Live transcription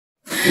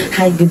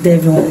Hi, good day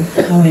everyone.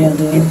 How are you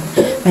doing?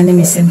 My name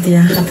is Cynthia.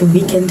 Happy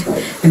weekend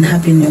and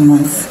happy new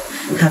month.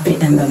 Happy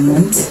Ember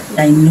month.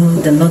 I know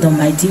the Lord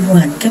Almighty who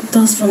had kept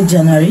us from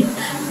January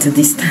to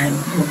this time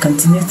will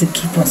continue to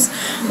keep us.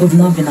 We've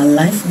not been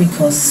alive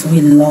because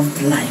we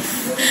loved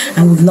life,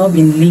 and we've not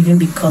been living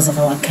because of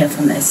our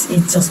carefulness.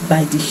 It's just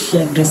by the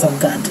sheer grace of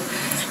God.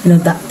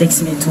 That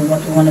takes me to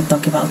what we want to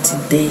talk about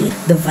today,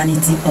 the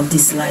vanity of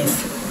this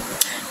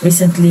life.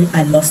 Recently,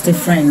 I lost a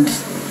friend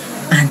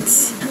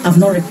and I've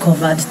not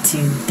recovered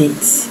till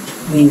date.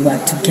 We were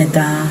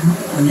together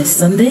on a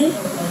Sunday.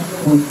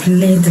 We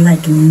played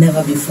like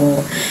never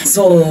before.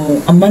 So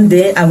on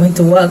Monday, I went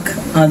to work.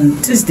 On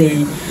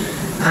Tuesday,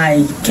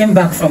 I came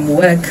back from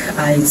work.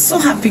 I saw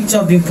her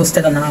picture being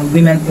posted on our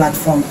women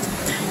platform.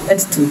 I had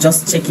to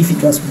just check if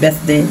it was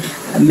birthday.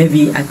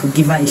 Maybe I could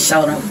give her a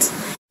shout out.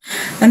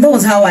 And that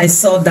was how I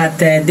saw that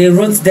they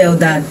wrote there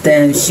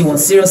that she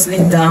was seriously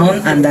down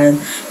and that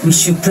we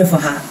should pray for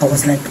her. I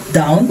was like,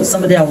 down?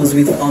 Somebody I was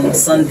with on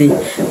Sunday.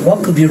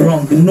 What could be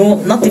wrong? No,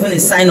 not even a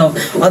sign of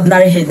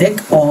ordinary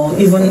headache or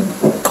even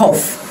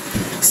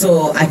cough.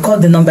 So I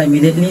called the number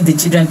immediately. The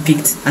children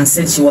picked and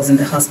said she was in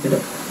the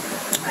hospital.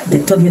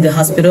 They told me the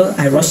hospital.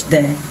 I rushed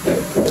there.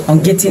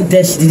 On getting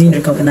there, she didn't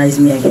recognize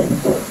me again.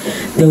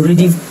 They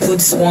already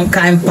put one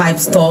kind pipe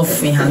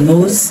stuff in her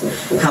nose.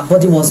 Her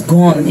body was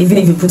gone. Even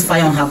if you put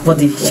fire on her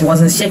body, she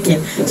wasn't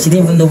shaking. She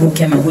didn't even know who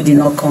came and who did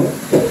not come.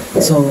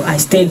 So I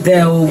stayed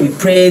there. We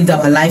prayed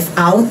our life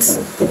out.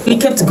 We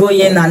kept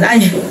going, and I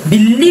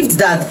believed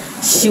that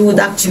she would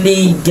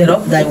actually get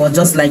up. That it was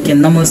just like a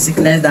normal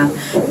sickness,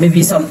 that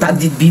maybe some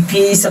did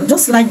BP, some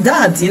just like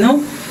that,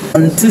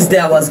 On Tuesday,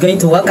 I was going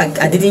to work.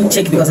 I didn't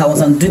check because I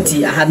was on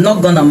duty. I had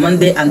not gone on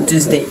Monday and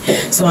Tuesday.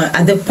 So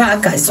at the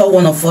park, I saw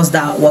one of us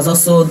that was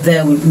also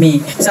there with me.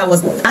 So I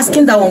was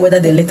asking that one whether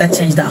they later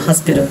changed that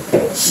hospital.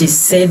 She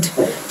said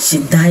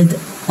she died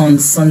on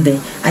Sunday.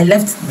 I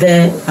left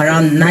there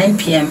around 9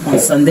 p.m. on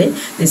Sunday.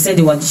 They said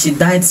she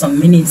died some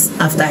minutes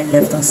after I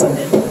left on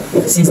Sunday.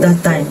 Since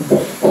that time,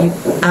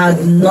 I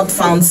had not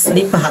found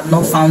sleep. I had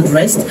not found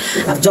rest.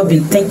 I've just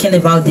been thinking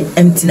about the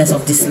emptiness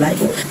of this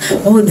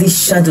life. All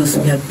these shadows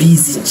we are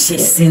busy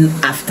chasing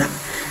after.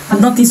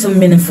 Nothing so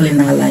meaningful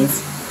in our life.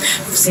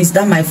 Since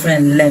that my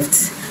friend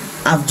left,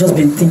 I've just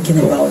been thinking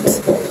about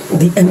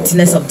the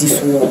emptiness of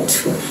this world.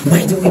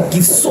 Why do we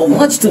give so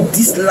much to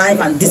this life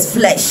and this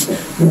flesh,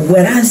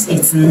 whereas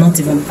it's not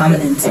even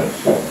permanent?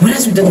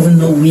 Whereas we don't even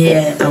know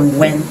where and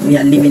when we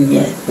are living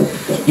here.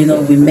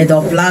 We made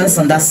our plans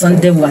on that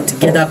Sunday. We were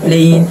together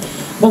playing,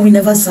 but we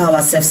never saw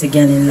ourselves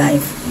again in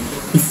life.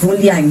 If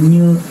only I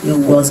knew it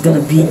was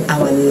going to be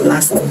our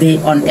last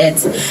day on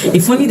earth.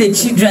 If only the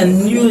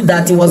children knew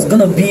that it was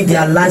going to be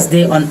their last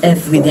day on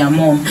earth with their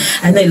mom.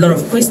 I know a lot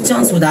of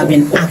questions would have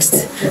been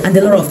asked and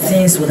a lot of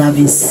things would have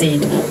been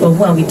said. But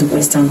who are we to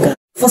question God?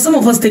 For some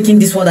of us taking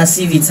this world as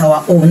if it's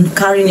our own,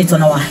 carrying it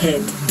on our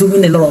head,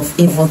 doing a lot of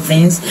evil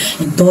things,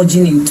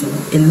 indulging into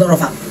a lot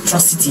of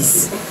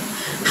atrocities.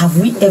 Have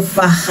we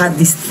ever had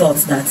this thought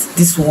that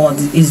this world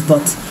is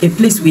but a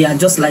place we are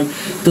just like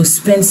to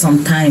spend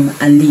some time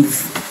and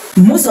live?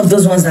 Most of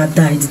those ones that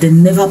died, they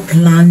never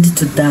planned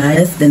to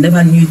die. They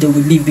never knew they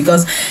would live,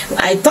 because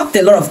I talked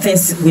a lot of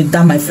things with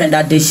my friend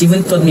that day. She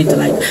even told me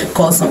to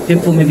call some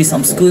people, maybe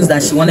some schools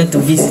that she wanted to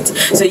visit.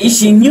 So if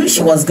she knew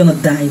she was going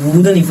to die, we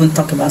wouldn't even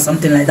talk about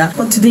something like that.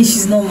 But today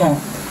she's no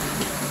more.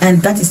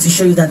 And that is to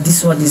show you that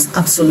this world is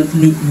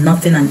absolutely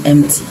nothing and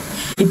empty.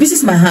 It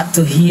pieces my heart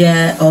to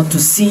hear or to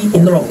see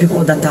a lot of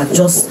people that are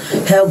just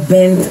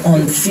hell-bent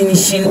on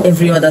finishing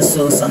every other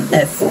souls on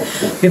earth.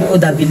 People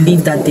that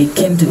believe that they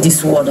came to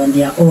this world on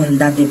their own,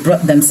 that they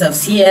brought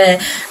themselves here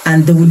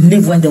and they will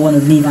live when they want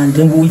to live, and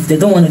if they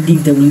don't want to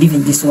live, they will live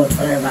in this world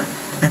forever.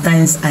 At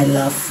times I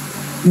laugh.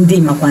 Do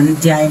you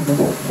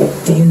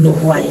know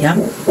who I am?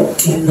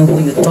 Do you know who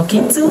you're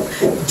talking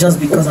to? Just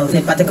because of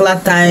a particular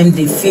time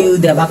they feel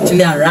they have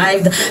actually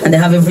arrived and they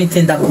have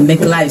everything that could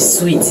make life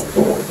sweet,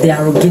 they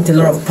arrogate a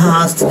lot of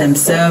powers to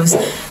themselves.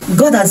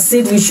 God has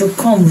said we should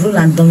come, rule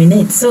and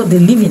dominate. So the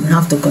living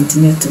have to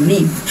continue to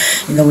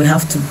live. We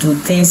have to do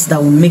things that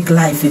will make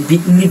life a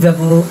bit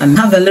livable and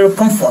have a little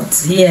comfort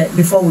here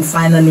before we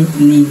finally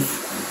leave.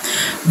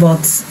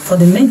 But for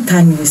the main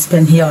time we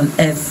spend here on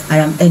earth, I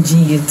am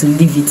urging you to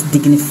live it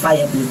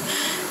dignifiably,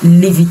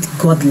 live it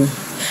godly,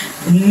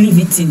 live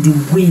it in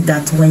the way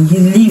that when you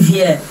live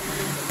here,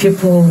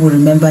 people will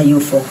remember you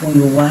for who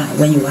you were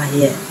when you were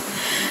here.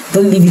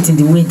 Don't live it in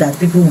the way that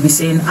people will be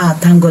saying,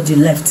 thank God you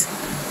left.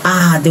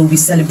 They will be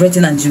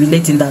celebrating and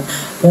jubilating that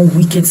one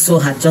wicked soul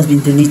had just been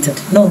deleted.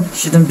 No, it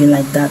shouldn't be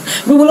like that.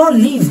 We will all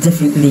live,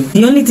 definitely.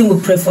 The only thing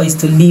we pray for is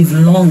to live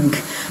long.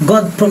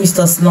 God promised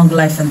us long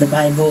life in the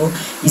Bible.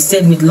 He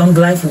said with long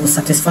life, He will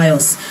satisfy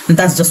us. And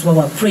that's just what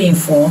we're praying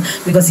for,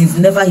 because it's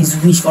never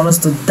His wish for us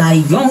to die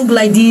young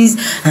like this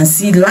and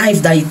see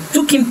life that He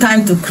took Him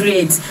time to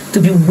create to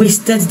be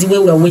wasted the way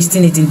we are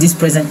wasting it in this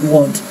present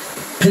world.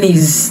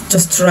 Please,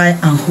 just try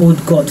and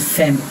hold God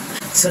firm,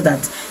 so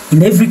that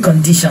in every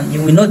condition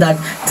you will know that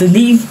to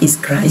live is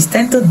Christ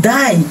and to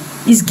die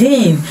It's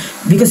gain,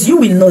 because you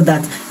will know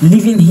that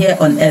living here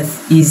on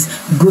earth is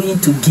going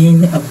to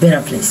gain a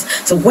better place.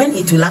 So when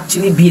it will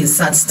actually be a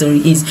sad story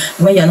is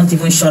when you're not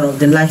even sure of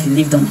the life you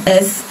lived on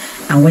earth,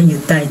 and when you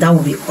die, that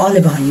will be all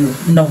about you.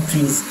 No,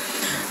 please.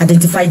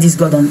 Identify this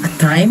God on a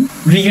time,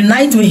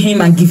 reunite with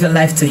him and give your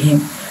life to him.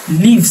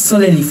 Live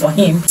solely for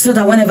him, so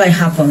that whenever it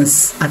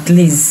happens, at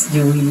least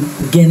you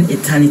will gain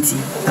eternity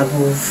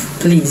above.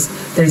 Please,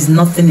 there is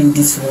nothing in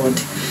this world.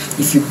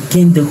 If you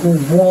gain the whole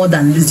world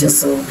and lose your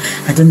soul,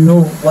 I don't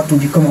know what will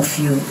become of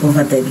you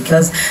over there,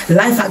 because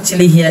life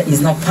actually here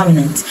is not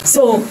permanent.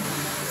 So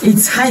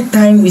it's high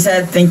time we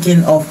started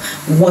thinking of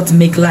what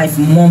make life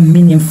more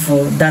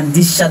meaningful than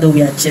this shadow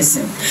we are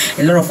chasing.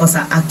 A lot of us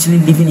are actually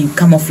living in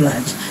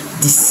camouflage,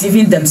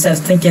 deceiving themselves,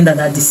 thinking that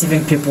they're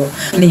deceiving people.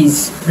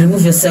 Please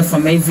remove yourself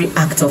from every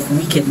act of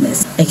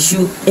wickedness,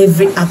 eschew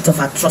every act of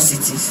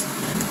atrocities.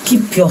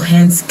 Keep your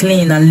hands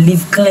clean and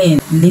live clean.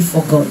 Live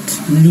for God,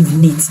 live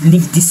neat,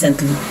 live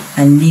decently,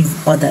 and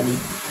live orderly,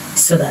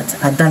 so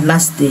that at that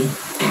last day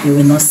you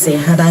will not say,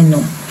 had I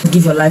known.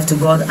 Give your life to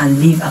God and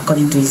live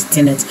according to his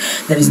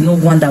tenets. There is no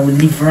one that will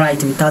live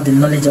right without the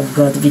knowledge of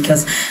God,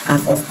 because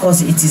of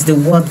course it is the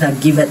word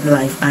that giveth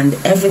life, and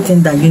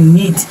everything that you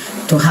need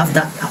to have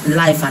that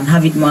life and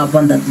have it more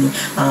abundantly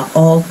are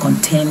all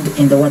contained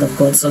in the word of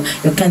God. So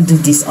you can't do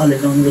this all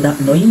alone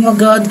without knowing your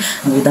God,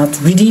 and without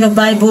reading your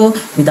Bible,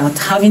 without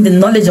having the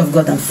knowledge of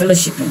God and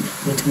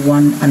fellowshipping with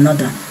one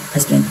another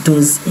as been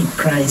those in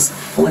Christ.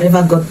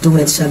 Whatever God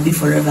doeth shall be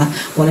forever.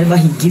 Whatever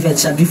he giveth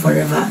shall be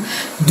forever.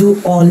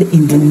 Do all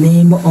in the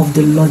name of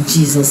the Lord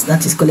Jesus.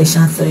 That is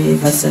Colossians 3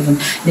 verse 7.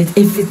 Let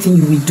everything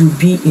you will do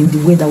be in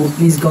the way that will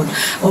please God.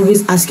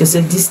 Always ask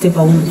yourself, this step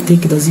I will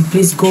take, does it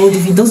please God?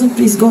 If it doesn't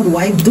please God,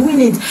 why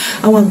doing it?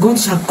 Our God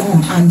shall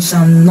come and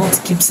shall not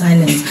keep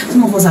silent.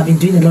 Some of us have been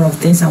doing a lot of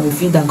things and we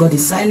feel that God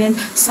is silent.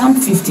 Psalm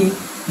 50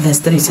 verse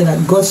 3 said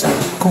that God shall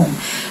come.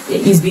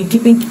 He's been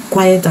keeping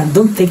quiet, and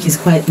don't take his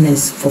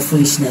quietness for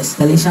foolishness.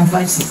 Galatians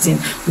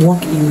 5:16,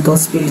 walk in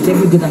God's spirit.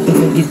 Every good and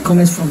perfect gift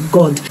comes from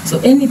God. So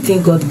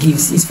anything God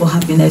gives is for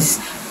happiness,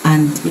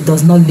 and it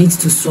does not lead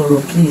to sorrow.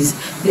 Please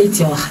let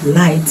your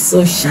light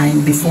so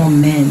shine before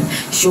men.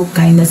 Show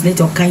kindness. Let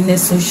your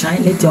kindness so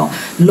shine. Let your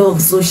love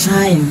so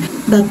shine,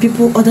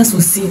 that others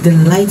will see the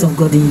light of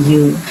God in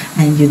you,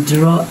 and you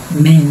draw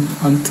men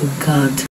unto God.